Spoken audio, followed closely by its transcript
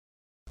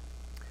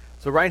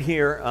So right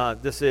here,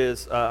 this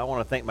is, I want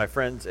to thank my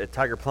friends at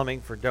Tiger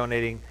Plumbing for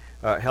donating,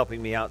 helping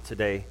me out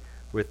today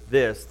with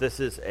this. This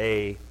is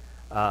a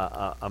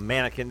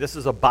mannequin. This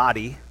is a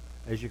body,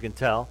 as you can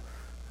tell.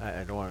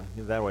 I don't want to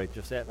give that away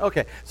just yet.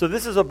 Okay, so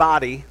this is a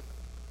body,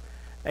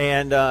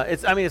 and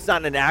it's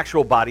not an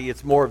actual body.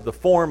 It's more of the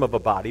form of a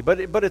body,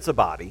 but it's a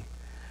body.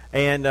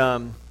 And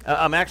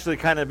I'm actually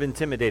kind of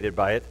intimidated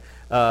by it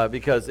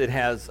because it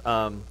has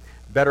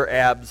better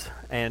abs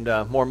and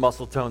more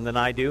muscle tone than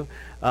I do.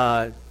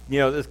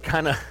 This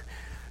kind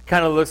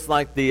of looks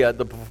like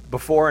the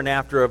before and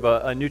after of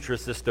a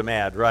Nutrisystem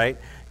ad, right?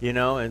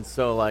 And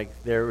so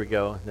like there we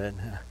go.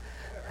 Then.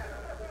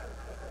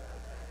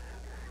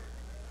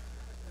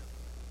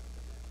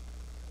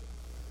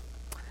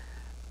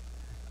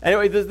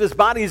 Anyway, this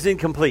body is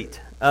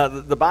incomplete.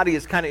 The body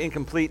is kind of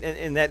incomplete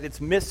in that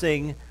it's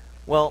missing.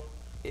 Well,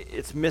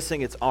 it's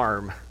missing its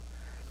arm.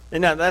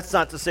 And now that's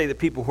not to say that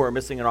people who are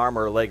missing an arm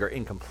or a leg are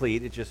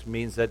incomplete. It just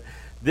means that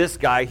this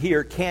guy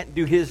here can't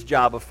do his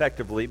job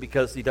effectively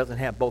because he doesn't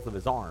have both of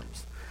his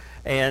arms.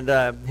 And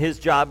his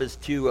job is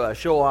to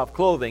show off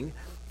clothing,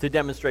 to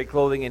demonstrate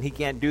clothing, and he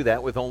can't do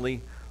that with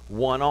only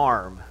one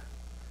arm.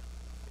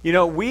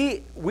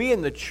 We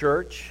in the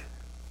church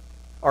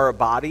are a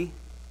body.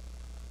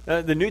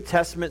 The New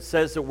Testament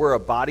says that we're a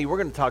body. We're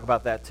going to talk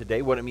about that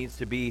today, what it means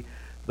to be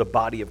the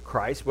body of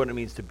Christ, what it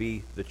means to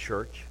be the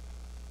church,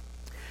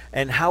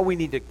 and how we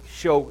need to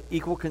show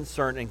equal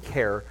concern and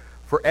care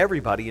for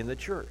everybody in the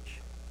church.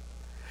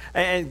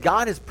 And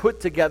God has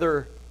put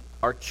together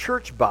our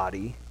church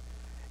body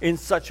in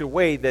such a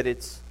way that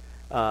it's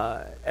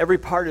every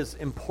part is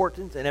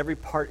important and every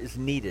part is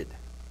needed.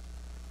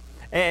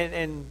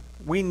 And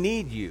we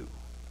need you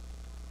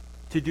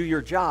to do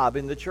your job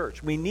in the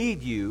church. We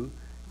need you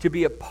to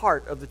be a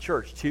part of the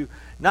church, to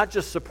not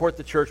just support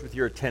the church with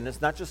your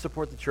attendance, not just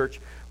support the church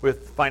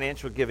with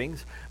financial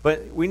givings,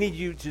 but we need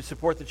you to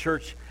support the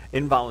church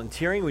in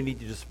volunteering. We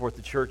need you to support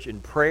the church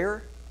in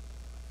prayer.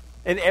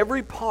 And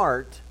every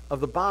part of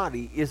the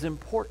body is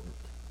important.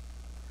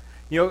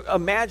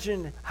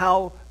 Imagine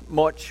how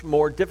much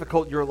more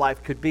difficult your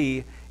life could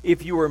be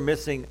if you were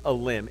missing a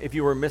limb, if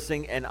you were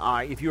missing an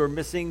eye, if you were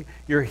missing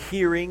your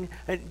hearing,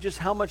 and just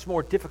how much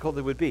more difficult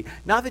it would be.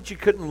 Not that you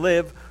couldn't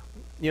live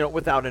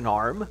without an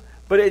arm,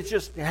 but it's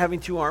just having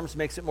two arms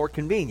makes it more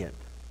convenient.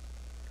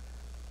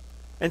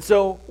 And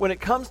so when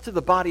it comes to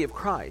the body of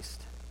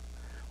Christ,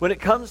 when it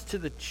comes to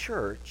the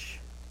church,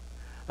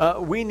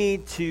 we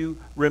need to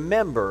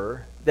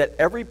remember that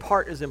every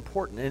part is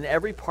important and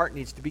every part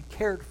needs to be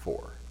cared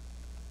for.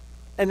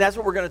 And that's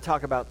what we're going to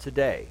talk about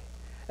today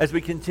as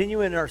we continue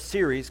in our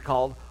series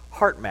called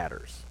Heart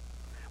Matters.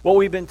 What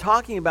we've been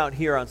talking about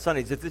here on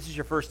Sundays, if this is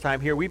your first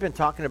time here, we've been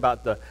talking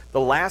about the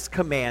last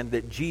command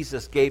that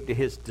Jesus gave to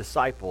his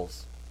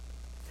disciples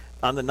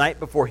on the night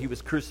before he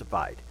was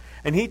crucified.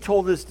 And he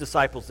told his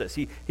disciples this.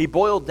 He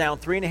boiled down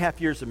 3.5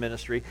 years of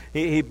ministry.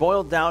 He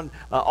boiled down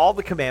all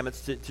the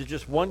commandments to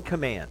just one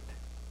command.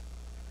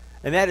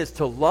 And that is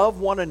to love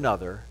one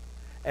another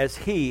as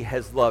he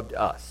has loved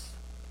us.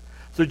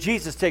 So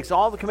Jesus takes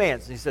all the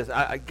commands and he says,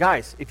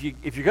 guys, if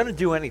you're going to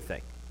do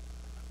anything,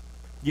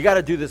 you got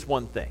to do this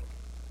one thing.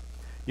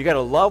 You got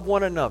to love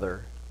one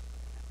another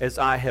as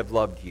I have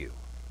loved you.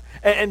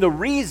 And the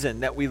reason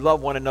that we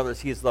love one another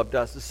as he has loved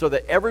us is so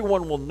that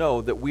everyone will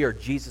know that we are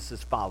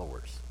Jesus'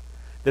 followers.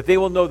 That they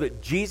will know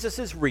that Jesus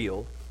is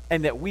real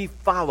and that we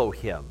follow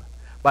him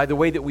by the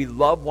way that we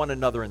love one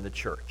another in the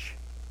church.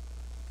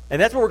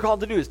 And that's what we're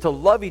called to do, is to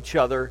love each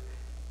other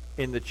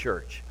in the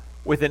church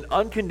with an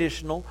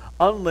unconditional,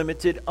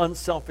 unlimited,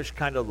 unselfish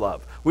kind of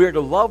love. We are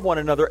to love one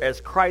another as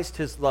Christ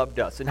has loved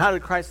us. And how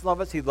did Christ love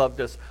us? He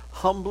loved us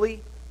humbly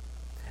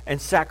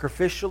and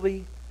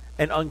sacrificially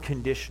and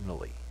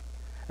unconditionally.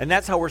 And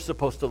that's how we're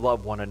supposed to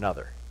love one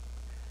another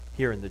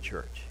here in the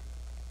church.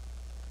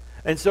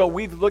 And so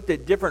we've looked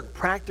at different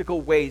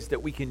practical ways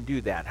that we can do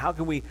that. How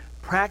can we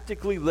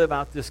practically live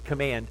out this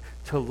command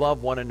to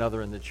love one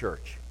another in the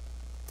church?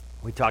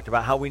 We talked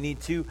about how we need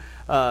to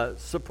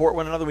support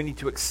one another. We need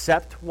to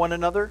accept one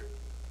another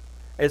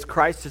as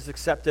Christ has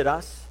accepted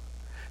us.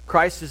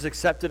 Christ has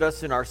accepted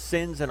us in our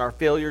sins and our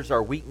failures,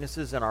 our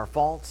weaknesses and our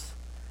faults.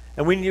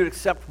 And we need to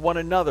accept one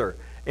another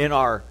in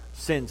our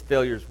sins,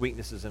 failures,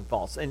 weaknesses, and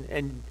faults.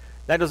 And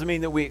that doesn't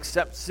mean that we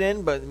accept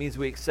sin, but it means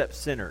we accept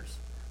sinners.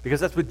 Because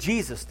that's what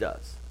Jesus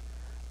does.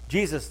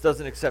 Jesus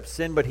doesn't accept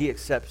sin, but he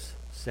accepts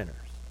sinners.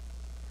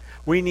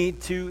 We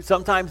need to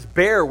sometimes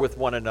bear with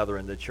one another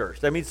in the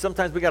church. That means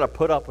sometimes we got to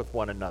put up with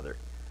one another.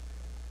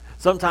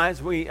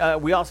 Sometimes we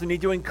also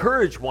need to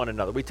encourage one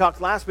another. We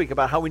talked last week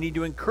about how we need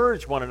to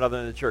encourage one another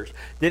in the church.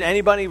 Did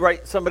anybody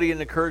write somebody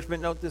an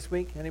encouragement note this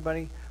week?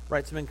 Anybody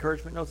write some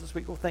encouragement notes this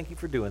week? Well, thank you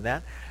for doing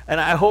that.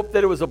 And I hope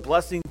that it was a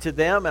blessing to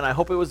them, and I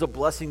hope it was a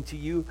blessing to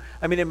you.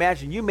 I mean,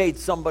 imagine you made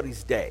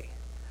somebody's day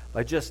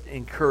by just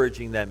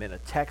encouraging them in a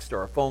text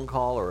or a phone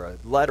call or a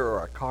letter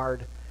or a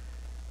card.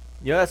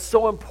 That's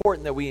so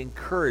important that we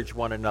encourage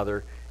one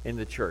another in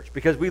the church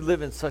because we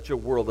live in such a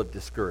world of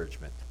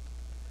discouragement.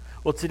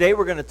 Well, today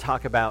we're going to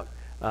talk about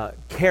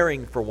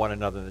caring for one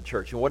another in the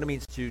church and what it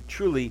means to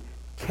truly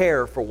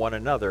care for one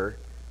another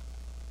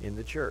in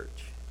the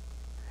church.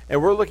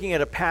 And we're looking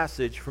at a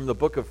passage from the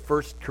book of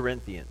 1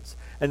 Corinthians.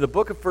 And the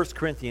book of 1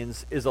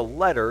 Corinthians is a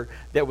letter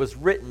that was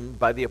written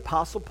by the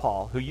Apostle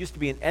Paul, who used to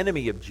be an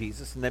enemy of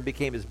Jesus and then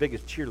became his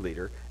biggest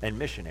cheerleader and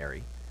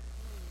missionary.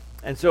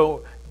 And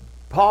so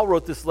Paul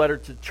wrote this letter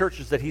to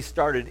churches that he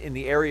started in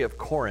the area of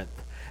Corinth.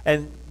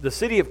 And the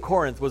city of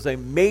Corinth was a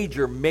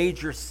major,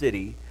 major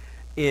city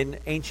in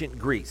ancient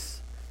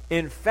Greece.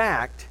 In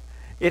fact,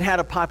 it had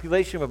a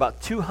population of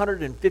about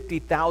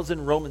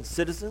 250,000 Roman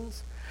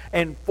citizens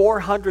and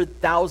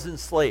 400,000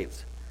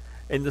 slaves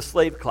in the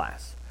slave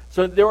class.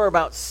 So there were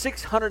about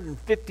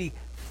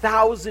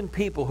 650,000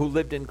 people who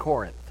lived in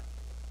Corinth.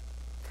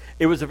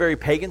 It was a very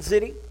pagan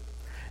city.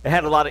 It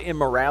had a lot of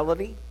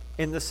immorality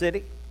in the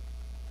city.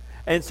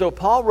 And so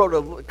Paul wrote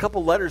a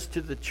couple letters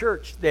to the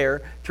church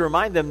there to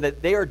remind them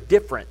that they are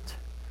different.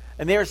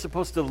 And they are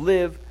supposed to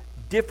live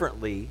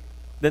differently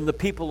than the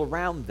people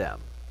around them.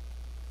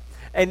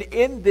 And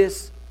in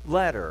this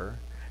letter,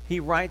 he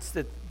writes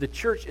that the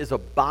church is a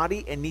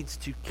body and needs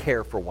to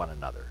care for one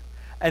another.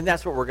 And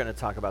that's what we're going to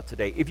talk about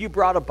today. If you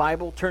brought a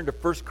Bible, turn to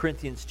 1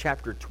 Corinthians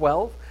chapter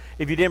 12.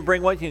 If you didn't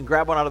bring one, you can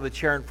grab one out of the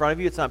chair in front of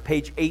you. It's on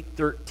page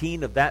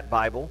 813 of that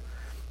Bible.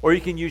 Or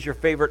you can use your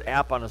favorite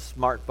app on a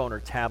smartphone or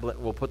tablet,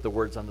 and we'll put the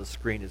words on the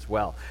screen as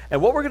well.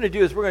 And what we're going to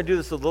do is we're going to do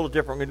this a little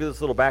different. We're going to do this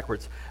a little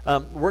backwards.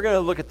 We're going to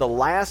look at the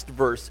last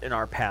verse in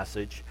our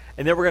passage,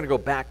 and then we're going to go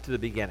back to the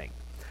beginning.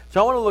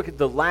 So I want to look at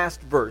the last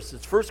verse.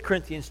 It's 1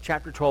 Corinthians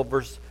chapter 12,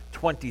 verse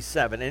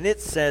 27, and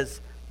it says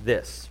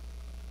this.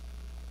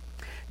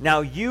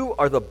 Now you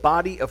are the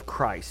body of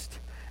Christ,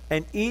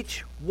 and each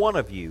one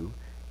of you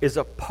is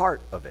a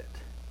part of it.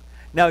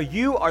 Now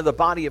you are the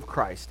body of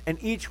Christ, and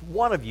each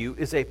one of you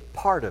is a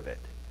part of it.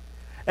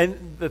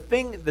 And the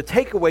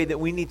takeaway that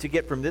we need to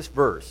get from this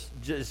verse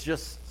is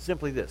just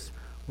simply this.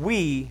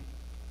 We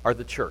are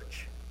the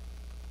church.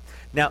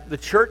 Now, the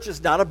church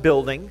is not a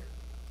building.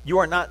 You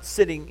are not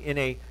sitting in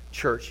a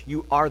church.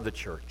 You are the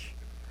church.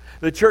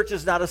 The church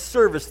is not a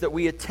service that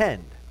we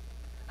attend.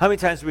 How many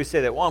times do we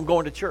say that? Well, I'm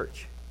going to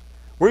church.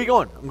 Where are you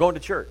going? I'm going to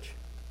church.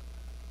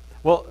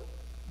 Well,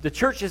 the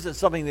church isn't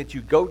something that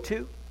you go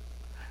to.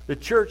 The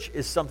church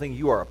is something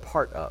you are a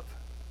part of.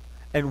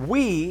 And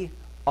we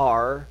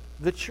are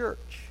the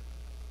church.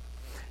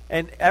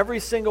 And every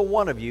single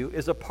one of you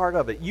is a part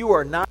of it. You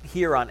are not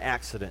here on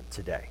accident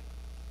today.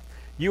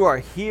 You are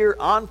here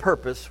on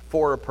purpose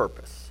for a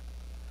purpose.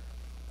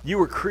 You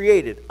were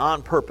created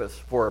on purpose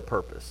for a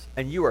purpose.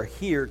 And you are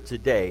here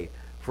today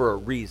for a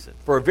reason,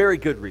 for a very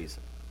good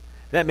reason.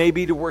 That may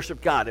be to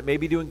worship God. It may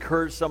be to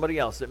encourage somebody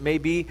else. It may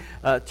be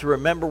to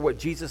remember what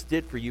Jesus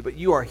did for you. But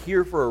you are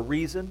here for a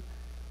reason.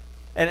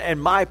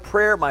 And my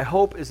prayer, my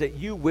hope is that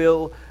you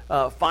will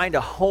find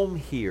a home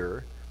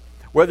here,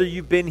 whether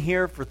you've been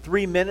here for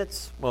 3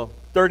 minutes,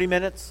 30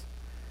 minutes,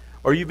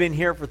 or you've been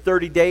here for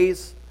 30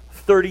 days,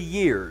 30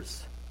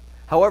 years,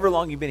 however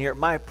long you've been here.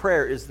 My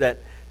prayer is that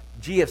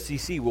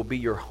GFCC will be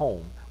your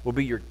home, will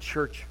be your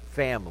church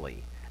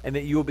family, and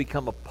that you will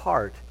become a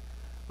part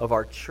of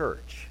our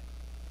church.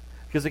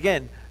 Because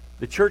again,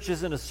 the church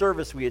isn't a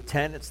service we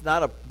attend. It's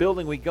not a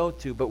building we go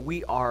to, but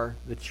we are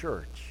the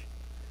church.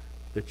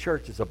 The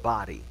church is a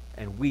body,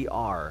 and we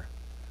are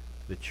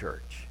the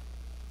church.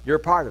 You're a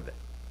part of it.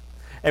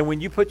 And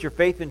when you put your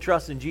faith and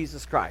trust in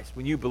Jesus Christ,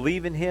 when you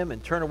believe in Him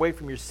and turn away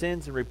from your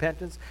sins and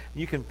repentance, and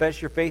you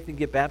confess your faith and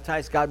get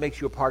baptized, God makes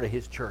you a part of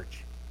His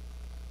church.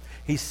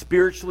 He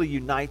spiritually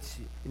unites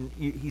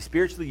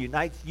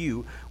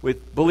you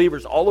with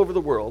believers all over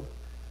the world,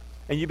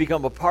 and you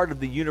become a part of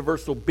the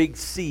universal Big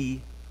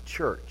C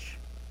church.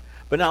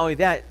 But not only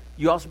that,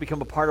 you also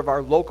become a part of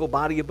our local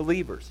body of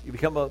believers. You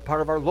become a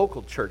part of our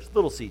local church,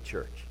 Little C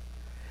Church.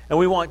 And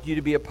we want you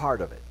to be a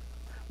part of it.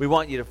 We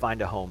want you to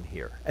find a home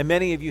here. And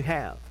many of you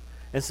have.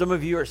 And some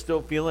of you are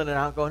still feeling it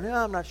out, going, no,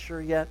 I'm not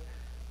sure yet.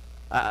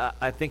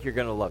 I think you're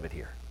going to love it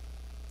here.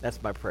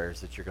 That's my prayer,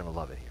 is that you're going to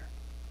love it here.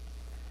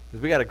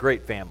 Because we got a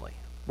great family.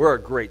 We're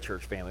a great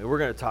church family. We're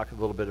going to talk a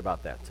little bit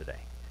about that today.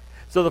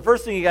 So the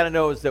first thing you got to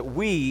know is that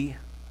we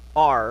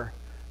are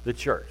the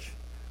church.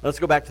 Let's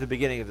go back to the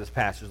beginning of this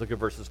passage. Look at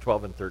verses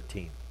 12 and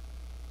 13.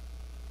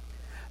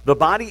 The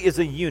body is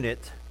a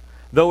unit,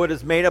 though it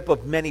is made up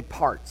of many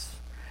parts.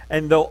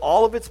 And though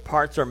all of its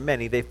parts are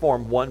many, they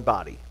form one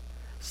body.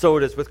 So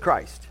it is with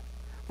Christ.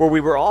 For we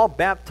were all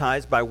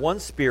baptized by one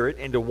Spirit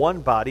into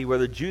one body,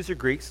 whether Jews or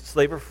Greeks,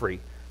 slave or free.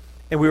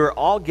 And we were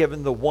all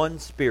given the one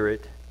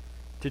Spirit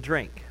to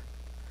drink.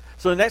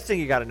 So the next thing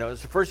you got to know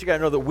is, first you got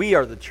to know that we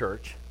are the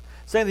church.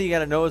 Second thing you got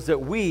to know is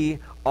that we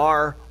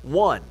are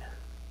one.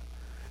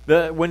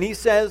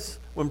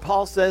 When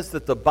Paul says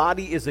that the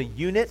body is a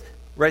unit,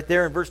 right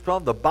there in verse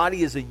 12, the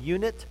body is a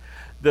unit.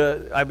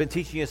 I've been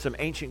teaching you some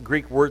ancient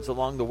Greek words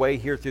along the way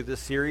here through this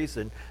series,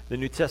 and the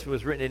New Testament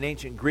was written in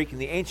ancient Greek, and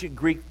the ancient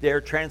Greek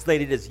there,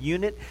 translated as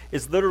unit,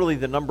 is literally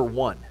the number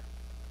one.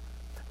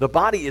 The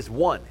body is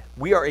one.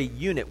 We are a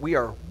unit. We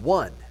are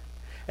one.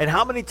 And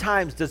how many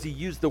times does he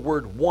use the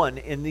word one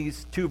in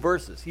these two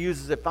verses? He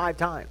uses it 5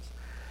 times.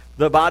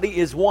 The body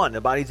is one.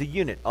 The body is a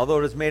unit, although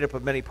it is made up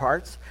of many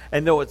parts.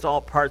 And though its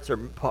parts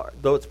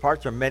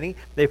are many,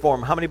 they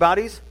form how many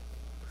bodies?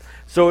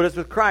 So it is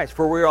with Christ.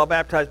 For we are all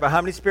baptized by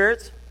how many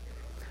spirits?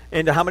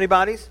 Into how many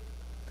bodies?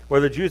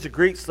 Whether Jews or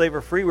Greeks, slave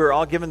or free, we are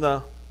all given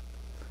the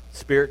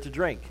Spirit to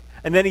drink.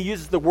 And then he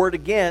uses the word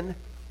again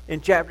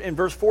in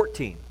verse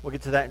 14. We'll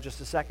get to that in just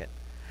a second.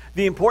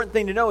 The important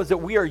thing to know is that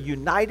we are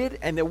united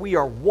and that we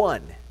are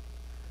one.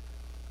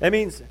 That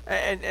means,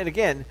 and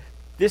again,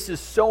 this is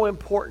so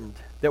important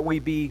that we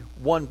be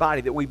one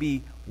body, that we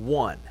be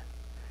one,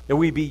 that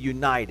we be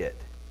united.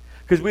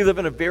 Because we live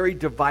in a very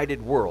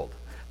divided world.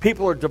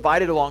 People are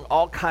divided along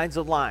all kinds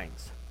of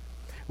lines,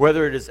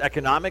 whether it is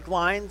economic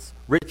lines,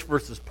 rich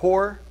versus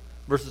poor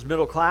versus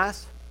middle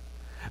class,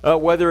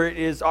 whether it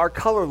is our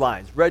color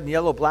lines, red and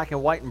yellow, black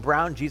and white and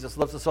brown, Jesus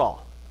loves us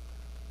all.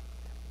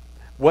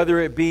 Whether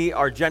it be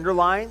our gender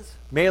lines,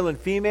 male and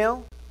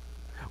female,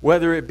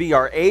 whether it be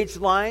our age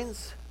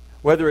lines,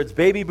 whether it's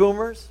baby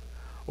boomers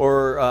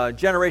or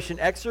Generation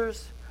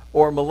Xers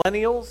or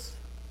millennials,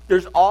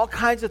 there's all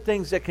kinds of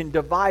things that can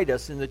divide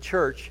us in the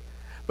church,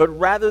 but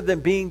rather than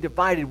being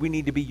divided, we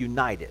need to be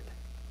united.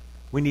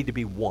 We need to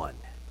be one.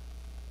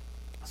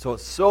 So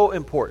it's so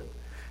important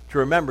to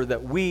remember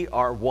that we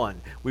are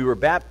one. We were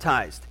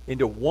baptized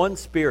into one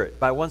Spirit,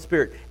 by one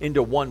Spirit,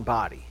 into one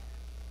body.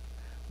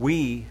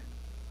 We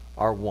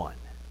are one.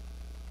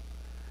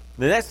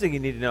 The next thing you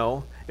need to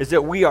know is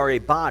that we are a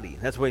body.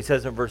 That's what he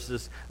says in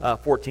verses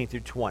 14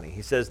 through 20.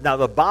 He says, now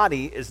the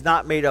body is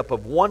not made up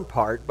of one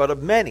part, but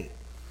of many.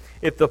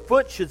 If the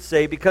foot should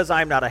say, because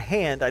I am not a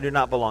hand, I do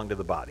not belong to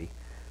the body,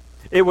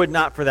 it would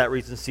not for that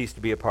reason cease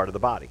to be a part of the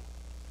body.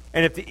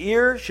 And if the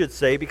ear should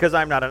say, because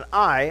I am not an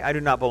eye, I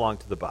do not belong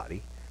to the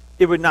body,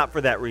 it would not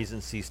for that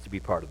reason cease to be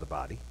part of the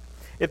body.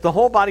 If the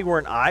whole body were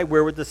an eye,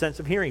 where would the sense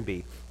of hearing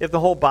be? If the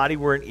whole body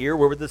were an ear,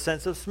 where would the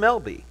sense of smell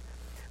be?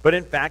 But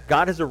in fact,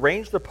 God has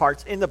arranged the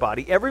parts in the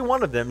body, every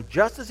one of them,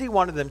 just as he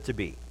wanted them to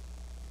be.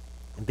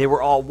 If they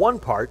were all one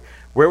part,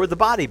 where would the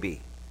body be?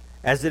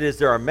 As it is,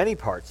 there are many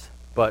parts,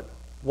 but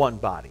one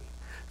body.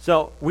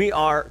 So we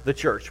are the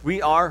church.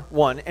 We are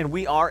one, and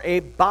we are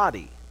a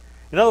body.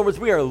 In other words,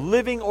 we are a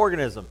living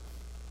organism.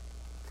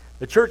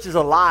 The church is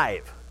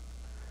alive.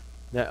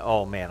 Now,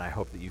 oh man, I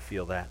hope that you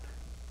feel that.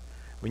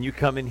 When you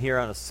come in here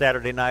on a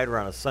Saturday night or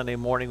on a Sunday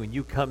morning, when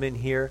you come in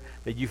here,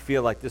 that you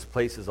feel like this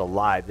place is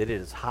alive, that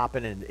it is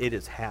hopping and it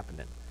is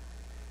happening.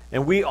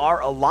 And we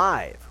are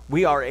alive.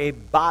 We are a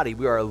body.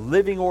 We are a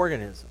living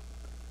organism.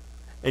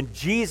 And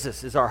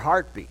Jesus is our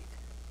heartbeat.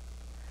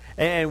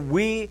 And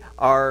we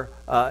are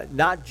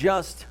not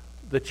just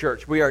the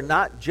church. We are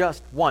not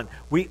just one.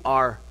 We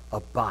are a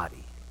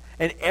body.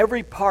 And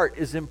every part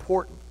is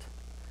important.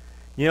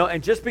 You know,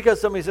 and just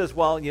because somebody says,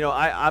 well, you know,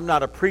 I'm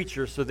not a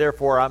preacher, so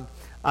therefore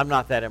I'm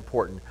not that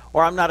important.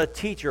 Or I'm not a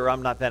teacher,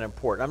 I'm not that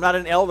important. I'm not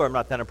an elder, I'm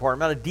not that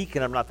important. I'm not a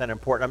deacon, I'm not that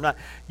important.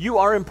 You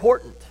are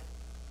important.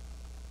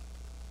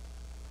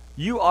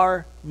 You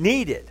are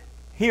needed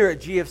here at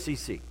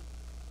GFCC.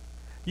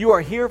 You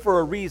are here for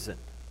a reason.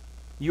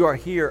 You are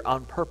here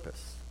on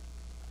purpose.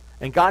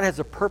 And God has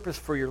a purpose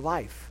for your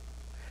life.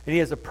 And he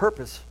has a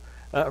purpose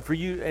for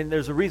you, and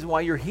there's a reason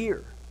why you're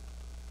here.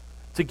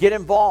 To get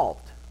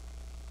involved.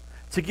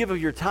 To give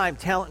of your time,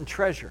 talent, and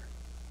treasure.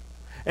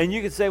 And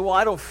you can say, well,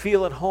 I don't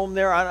feel at home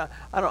there. I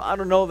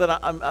don't know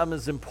that I'm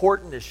as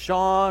important as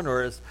Sean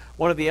or as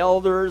one of the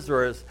elders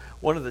or as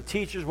one of the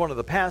teachers, one of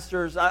the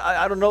pastors.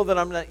 I don't know that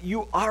I'm not.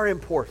 You are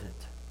important.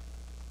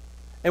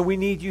 And we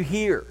need you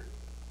here.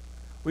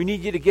 We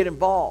need you to get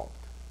involved.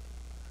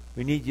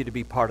 We need you to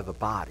be part of the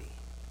body.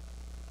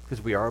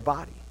 Because we are a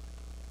body.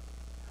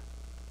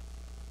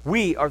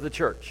 We are the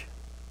church.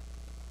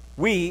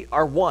 We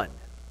are one.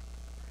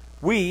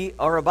 We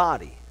are a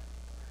body.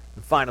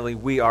 And finally,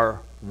 we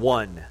are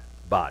one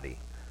body.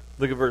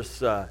 Look at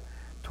verse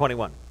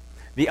 21.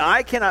 The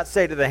eye cannot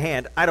say to the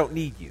hand, I don't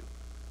need you.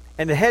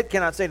 And the head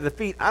cannot say to the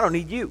feet, I don't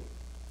need you.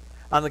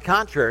 On the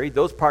contrary,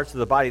 those parts of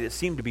the body that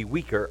seem to be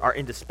weaker are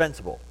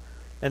indispensable.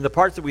 And the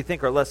parts that we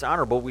think are less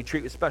honorable, we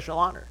treat with special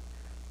honor.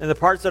 And the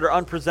parts that are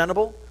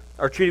unpresentable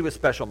are treated with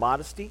special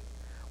modesty,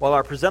 while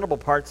our presentable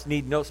parts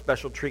need no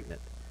special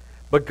treatment.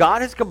 But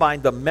God has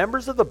combined the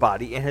members of the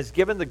body and has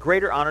given the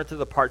greater honor to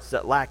the parts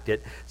that lacked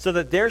it, so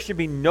that there should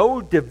be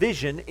no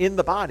division in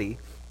the body,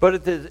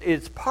 but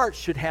its parts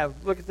should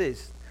have, look at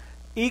this,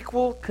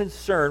 equal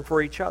concern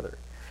for each other.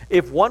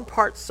 If one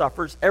part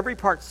suffers, every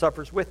part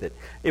suffers with it.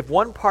 If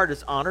one part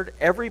is honored,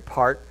 every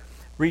part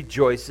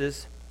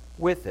rejoices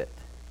with it.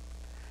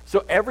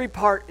 So every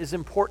part is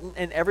important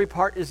and every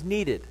part is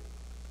needed.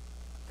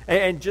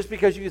 And just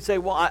because you can say,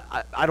 well,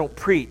 I don't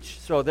preach,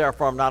 so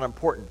therefore I'm not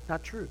important.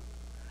 Not true.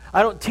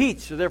 I don't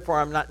teach, so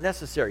therefore I'm not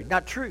necessary.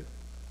 Not true.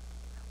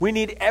 We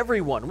need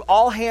everyone,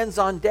 all hands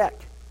on deck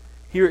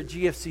here at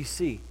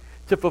GFCC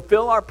to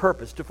fulfill our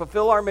purpose, to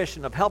fulfill our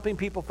mission of helping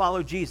people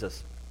follow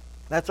Jesus.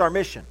 That's our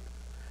mission,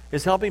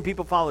 is helping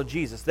people follow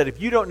Jesus. That if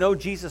you don't know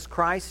Jesus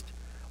Christ,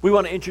 we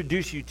want to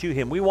introduce you to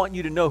him. We want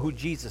you to know who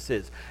Jesus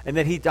is and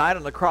that he died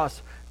on the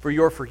cross for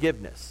your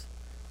forgiveness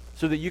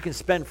so that you can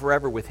spend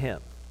forever with him.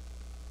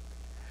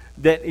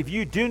 that if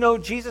you do know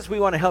Jesus, we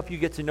want to help you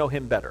get to know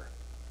him better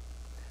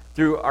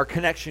through our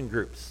connection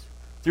groups,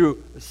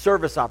 through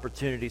service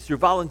opportunities, through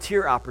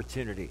volunteer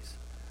opportunities.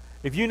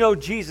 If you know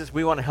Jesus,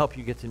 we want to help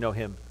you get to know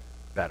him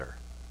better.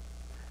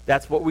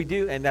 That's what we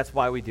do, and that's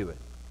why we do it.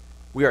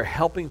 We are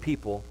helping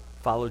people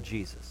follow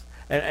Jesus.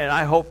 And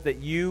I hope that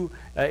you,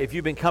 if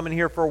you've been coming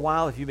here for a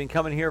while, if you've been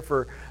coming here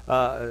for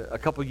a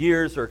couple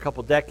years or a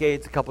couple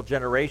decades, a couple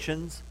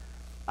generations,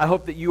 I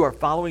hope that you are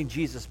following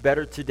Jesus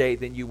better today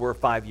than you were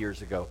 5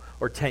 years ago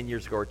or 10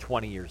 years ago or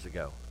 20 years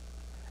ago.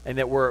 And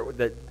that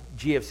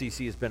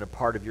GFCC has been a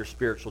part of your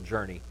spiritual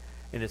journey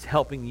and is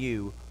helping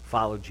you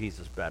follow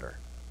Jesus better.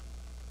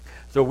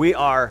 So we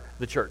are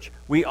the church.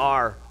 We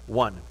are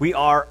one. We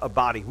are a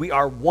body. We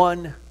are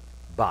one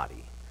body.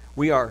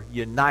 We are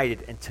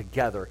united and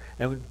together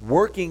and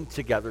working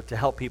together to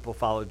help people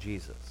follow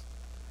Jesus.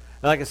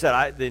 And like I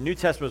said, the New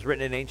Testament was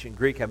written in ancient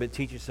Greek. I've been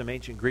teaching some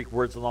ancient Greek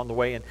words along the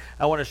way, and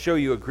I want to show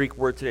you a Greek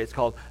word today. It's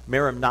called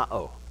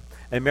merimnao.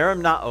 And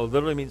merimnao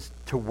literally means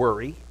to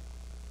worry,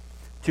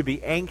 to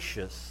be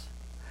anxious,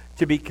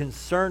 to be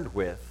concerned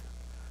with,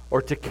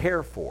 or to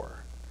care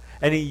for.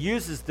 And he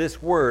uses this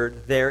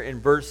word there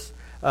in verse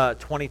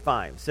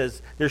 25. It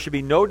says, there should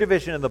be no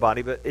division in the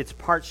body, but its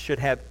parts should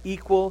have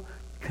equal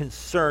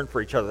concern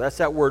for each other. That's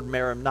that word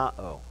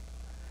merimnao.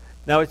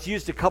 Now, it's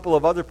used a couple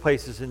of other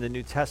places in the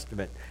New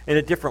Testament in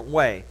a different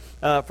way.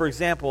 For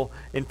example,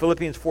 in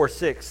Philippians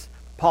 4:6,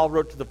 Paul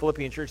wrote to the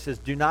Philippian church, says,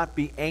 do not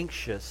be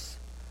anxious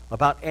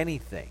about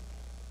anything.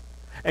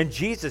 And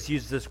Jesus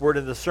used this word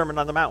in the Sermon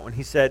on the Mount when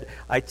he said,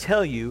 I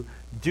tell you,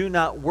 do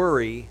not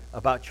worry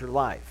about your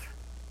life.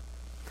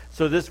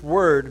 So this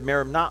word,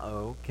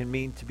 merimnao, can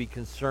mean to be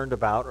concerned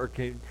about, or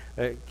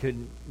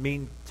can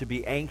mean to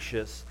be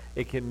anxious.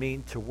 It can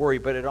mean to worry,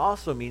 but it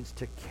also means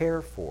to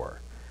care for.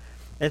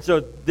 And so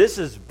this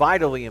is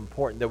vitally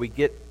important that we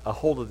get a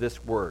hold of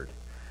this word,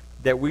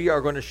 that we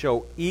are going to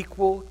show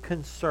equal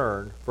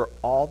concern for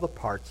all the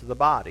parts of the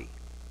body.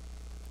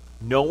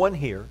 No one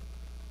here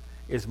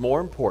is more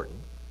important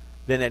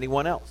than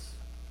anyone else.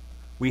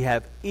 We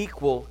have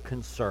equal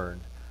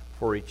concern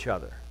for each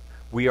other.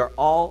 We are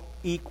all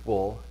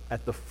equal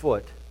at the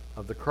foot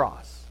of the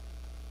cross.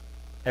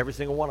 Every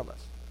single one of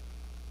us.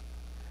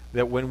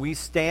 That when we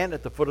stand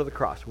at the foot of the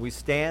cross,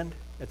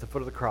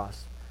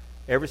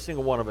 every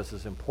single one of us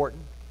is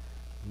important,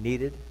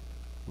 needed,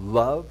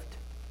 loved,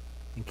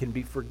 and can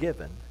be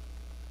forgiven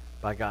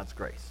by God's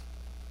grace.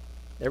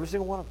 Every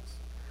single one of us.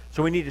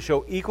 So we need to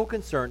show equal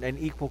concern and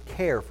equal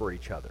care for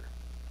each other.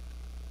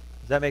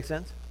 Does that make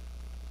sense?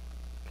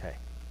 Okay.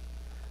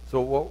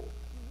 So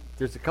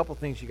there's a couple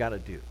things you got to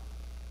do.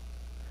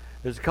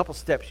 There's a couple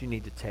steps you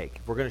need to take.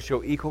 If we're going to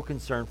show equal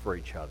concern for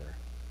each other,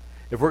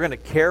 if we're going to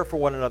care for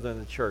one another in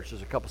the church,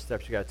 there's a couple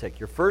steps you got to take.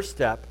 Your first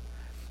step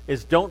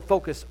is don't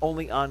focus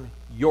only on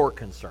your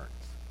concerns.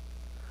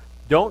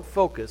 Don't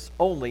focus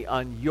only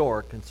on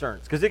your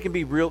concerns, because it can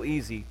be real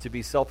easy to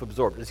be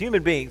self-absorbed. As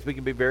human beings, we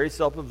can be very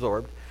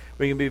self-absorbed.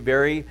 We can be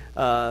very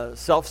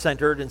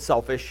self-centered and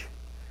selfish.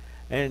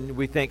 And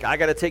we think, I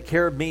got to take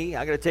care of me.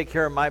 I got to take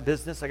care of my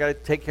business. I got to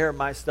take care of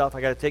my stuff.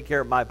 I got to take care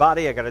of my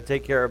body. I got to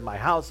take care of my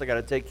house. I got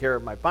to take care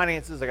of my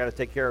finances. I got to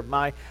take care of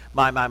my.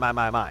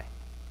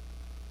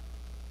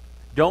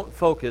 Don't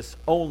focus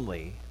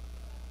only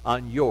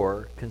on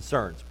your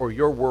concerns or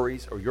your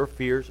worries or your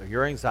fears or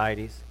your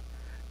anxieties.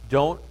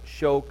 Don't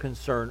show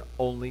concern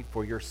only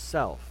for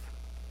yourself.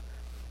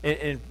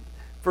 In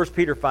 1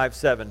 Peter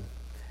 5:7,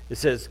 it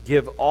says,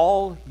 give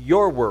all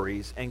your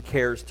worries and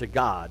cares to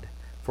God,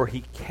 for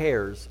he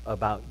cares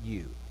about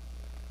you.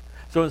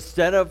 So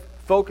instead of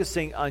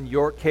focusing on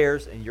your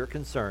cares and your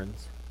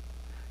concerns,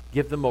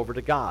 give them over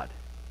to God.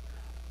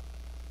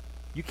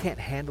 You can't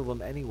handle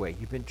them anyway.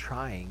 You've been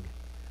trying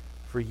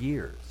for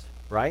years,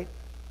 right?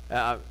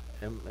 Am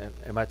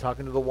I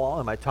talking to the wall?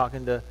 Am I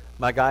talking to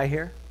my guy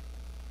here?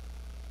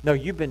 No,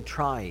 you've been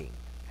trying,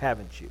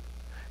 haven't you?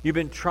 You've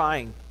been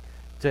trying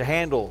to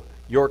handle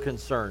your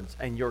concerns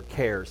and your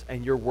cares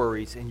and your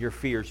worries and your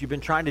fears. You've been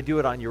trying to do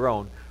it on your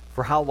own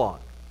for how long?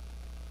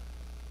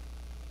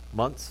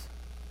 Months?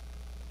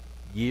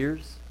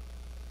 Years?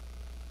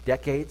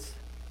 Decades?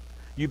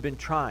 You've been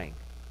trying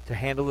to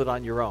handle it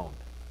on your own.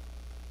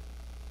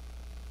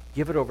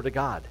 Give it over to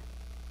God.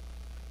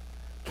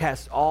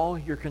 Cast all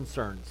your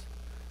concerns.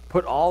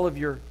 Put all of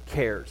your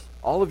cares,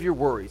 all of your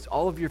worries,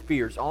 all of your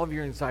fears, all of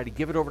your anxiety,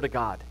 give it over to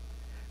God.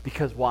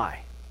 Because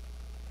why?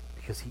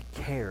 Because he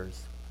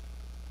cares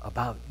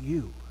about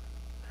you.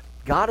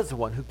 God is the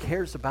one who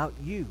cares about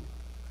you.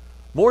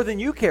 More than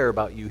you care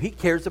about you, he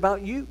cares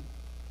about you.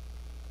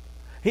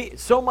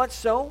 So much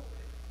so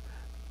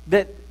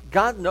that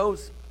God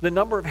knows the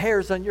number of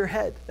hairs on your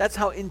head. That's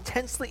how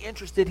intensely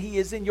interested he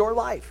is in your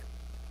life.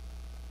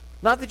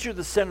 Not that you're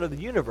the center of the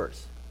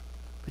universe,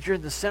 but you're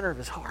in the center of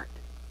his heart.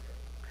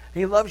 And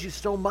he loves you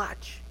so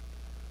much.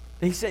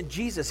 And he sent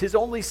Jesus, his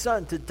only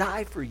son, to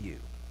die for you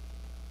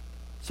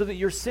so that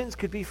your sins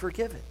could be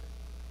forgiven.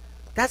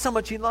 That's how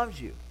much he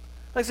loves you.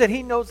 Like I said,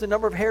 he knows the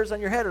number of hairs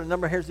on your head or the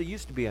number of hairs that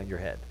used to be on your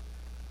head.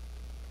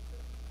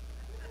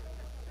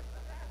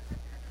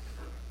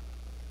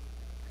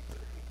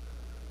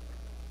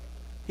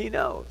 He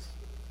knows.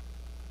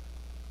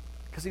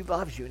 Because he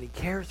loves you and he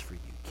cares for you,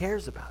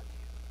 cares about you.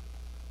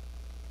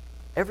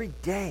 Every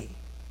day,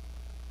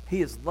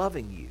 he is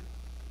loving you.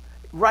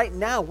 Right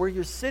now, where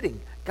you're sitting,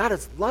 God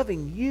is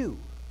loving you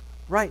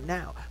right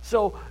now.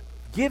 So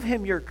give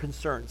him your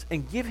concerns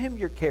and give him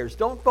your cares.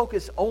 Don't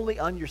focus only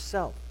on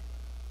yourself.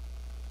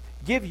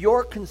 Give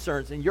your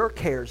concerns and your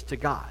cares to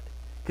God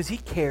because he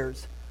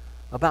cares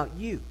about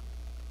you.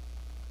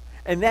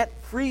 And that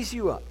frees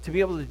you up to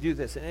be able to do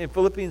this. And in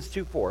Philippians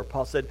 2:4,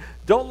 Paul said,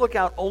 don't look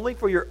out only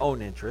for your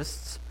own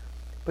interests,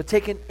 but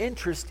take an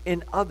interest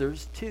in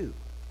others too.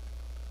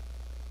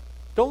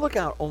 Don't look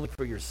out only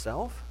for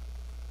yourself.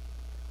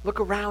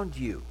 Look around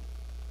you.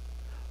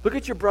 Look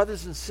at your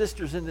brothers and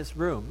sisters in this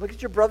room. Look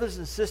at your brothers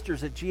and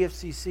sisters at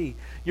GFCC,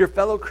 your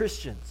fellow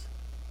Christians.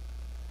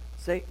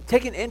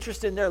 Take an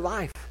interest in their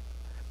life.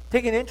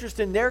 Take an interest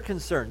in their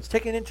concerns.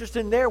 Take an interest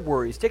in their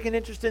worries. Take an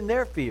interest in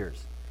their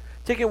fears.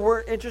 Take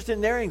an interest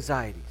in their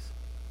anxieties.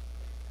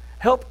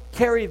 Help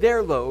carry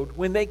their load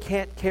when they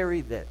can't carry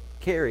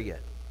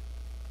it.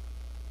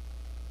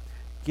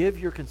 Give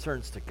your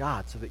concerns to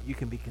God so that you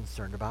can be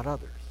concerned about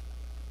others.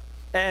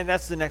 And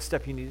that's the next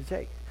step you need to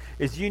take,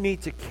 is you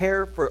need to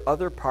care for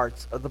other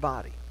parts of the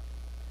body.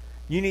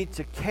 You need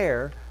to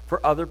care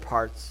for other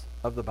parts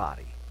of the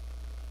body.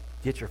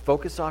 Get your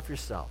focus off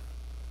yourself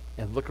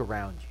and look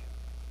around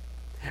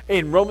you.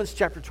 In Romans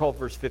chapter 12,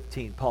 verse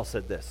 15, Paul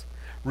said this,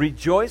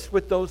 rejoice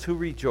with those who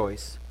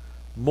rejoice,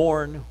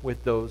 mourn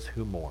with those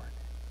who mourn.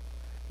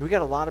 We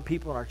got a lot of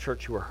people in our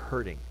church who are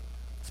hurting,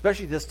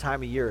 especially this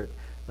time of year,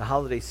 the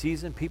holiday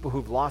season, people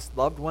who've lost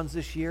loved ones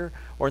this year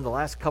or in the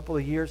last couple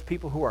of years,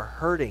 people who are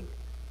hurting.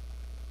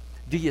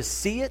 Do you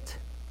see it?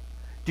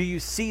 Do you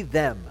see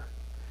them?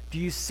 Do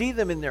you see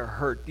them in their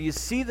hurt? Do you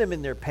see them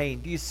in their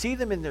pain? Do you see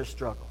them in their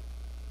struggle?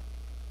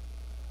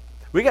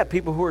 We got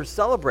people who are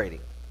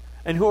celebrating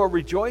and who are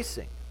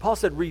rejoicing. Paul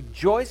said,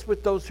 rejoice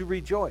with those who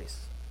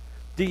rejoice.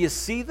 Do you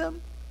see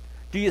them?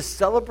 Do you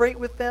celebrate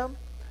with them?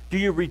 Do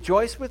you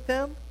rejoice with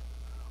them?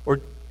 Or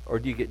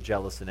do you get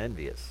jealous and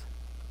envious?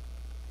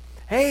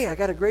 Hey, I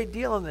got a great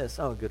deal on this.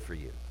 Oh, good for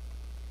you.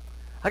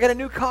 I got a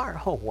new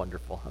car. Oh,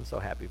 wonderful. I'm so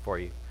happy for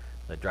you.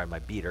 I drive my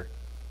beater.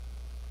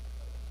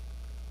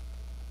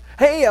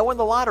 Hey, I won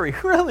the lottery.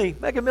 Really?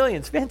 Mega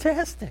Millions.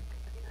 Fantastic.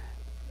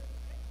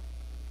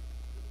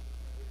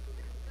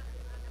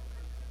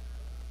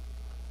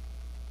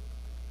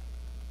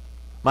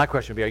 My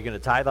question would be, are you going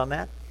to tithe on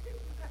that?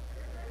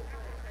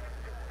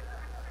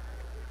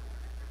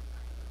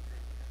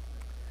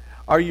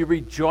 Are you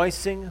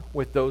rejoicing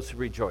with those who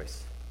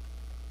rejoice?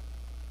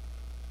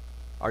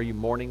 Are you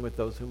mourning with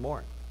those who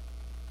mourn?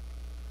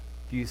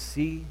 Do you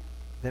see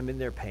them in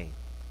their pain?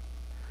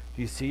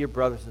 Do you see your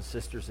brothers and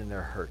sisters in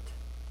their hurt?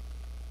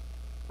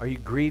 Are you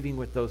grieving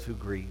with those who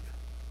grieve?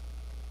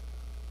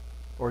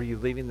 Or are you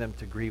leaving them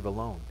to grieve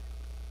alone?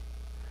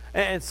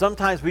 And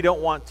sometimes we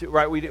don't want to,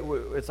 right?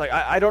 It's like,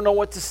 I don't know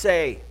what to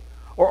say.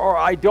 Or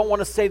I don't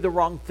want to say the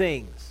wrong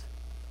things.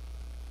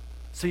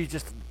 So you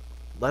just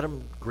let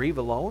them grieve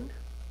alone?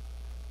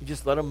 You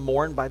just let them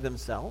mourn by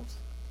themselves?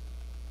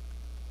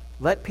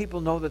 Let people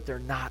know that they're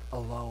not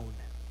alone.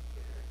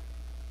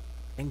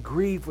 And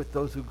grieve with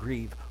those who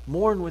grieve.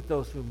 Mourn with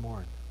those who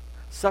mourn.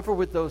 Suffer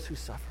with those who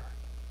suffer.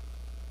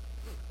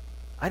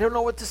 I don't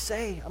know what to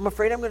say. I'm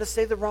afraid I'm going to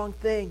say the wrong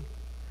thing.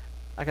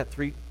 I got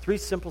three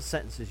simple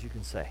sentences you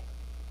can say.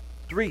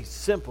 3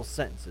 simple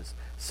sentences.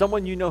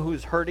 Someone you know who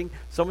is hurting,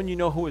 someone you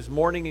know who is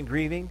mourning and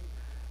grieving.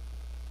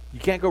 You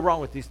can't go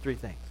wrong with these 3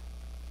 things.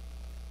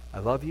 I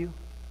love you.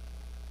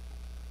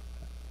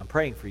 I'm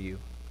praying for you.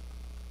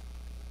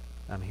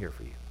 I'm here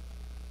for you.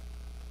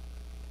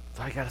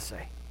 That's all you got to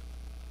say.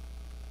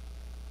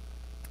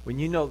 When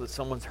you know that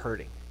someone's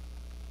hurting,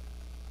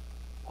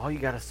 all you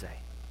got to say,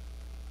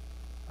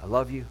 I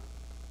love you,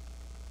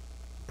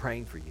 I'm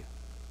praying for you,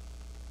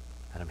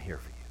 and I'm here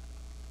for you.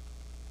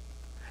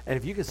 And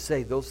if you can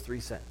say those 3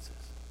 sentences,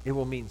 it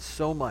will mean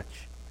so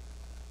much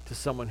to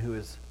someone who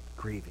is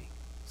grieving,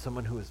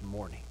 someone who is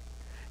mourning.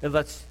 It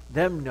lets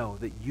them know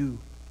that you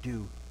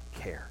do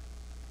care.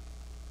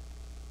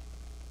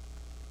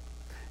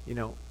 You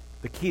know,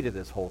 the key to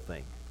this whole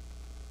thing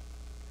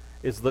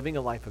is living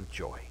a life of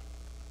joy.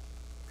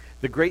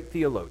 The great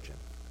theologian,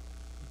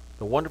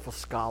 the wonderful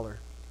scholar,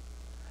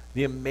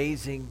 the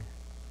amazing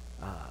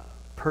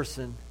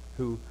person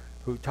who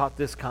taught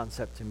this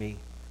concept to me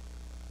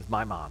is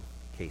my mom,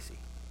 Casey.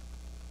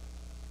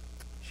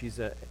 She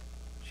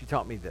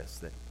taught me this,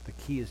 that the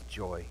key is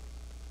joy,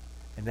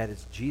 and that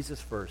is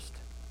Jesus first,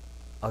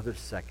 others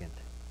second,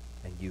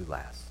 and you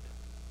last.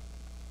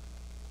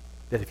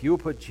 That if you will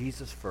put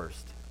Jesus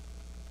first,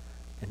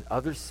 and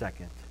others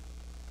second,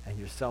 and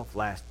yourself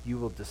last, you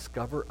will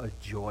discover a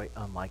joy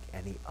unlike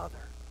any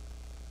other.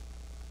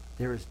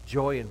 There is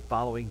joy in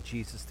following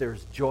Jesus. There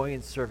is joy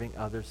in serving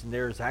others, and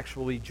there is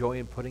actually joy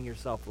in putting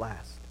yourself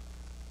last.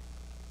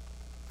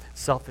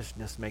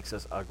 Selfishness makes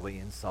us ugly,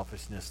 and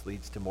selfishness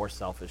leads to more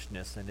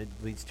selfishness, and it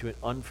leads to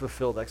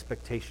unfulfilled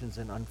expectations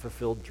and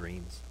unfulfilled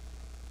dreams.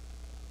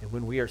 And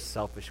when we are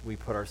selfish, we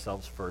put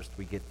ourselves first,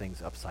 we get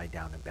things upside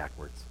down and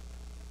backwards.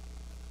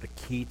 The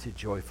key to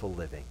joyful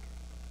living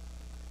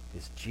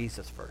is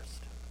Jesus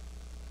first,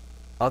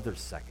 others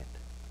second,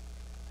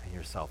 and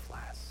yourself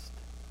last.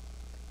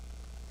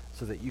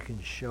 So that you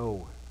can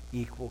show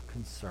equal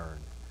concern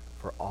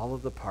for all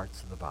of the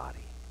parts of the body.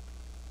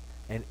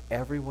 And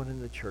everyone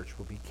in the church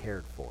will be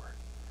cared for.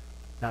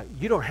 Now,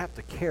 you don't have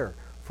to care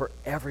for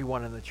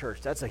everyone in the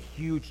church. That's a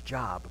huge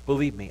job.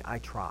 Believe me, I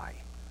try.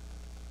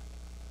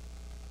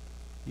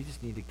 You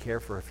just need to care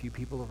for a few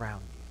people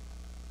around you.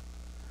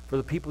 For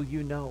the people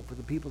you know, for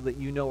the people that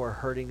you know are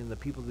hurting, and the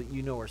people that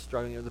you know are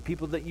struggling, or the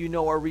people that you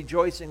know are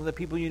rejoicing, and the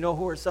people you know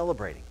who are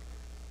celebrating.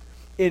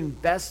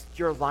 Invest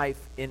your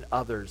life in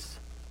others,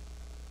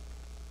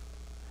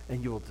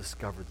 and you will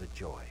discover the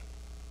joy.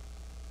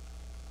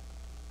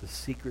 The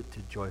secret to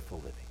joyful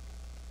living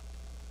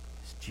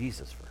is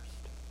Jesus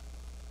first,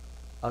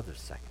 others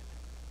second,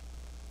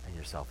 and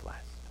yourself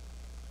last.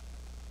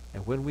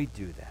 And when we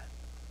do that,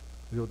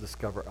 we will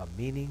discover a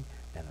meaning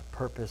and a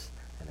purpose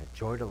and a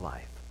joy to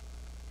life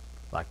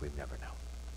like we've never known.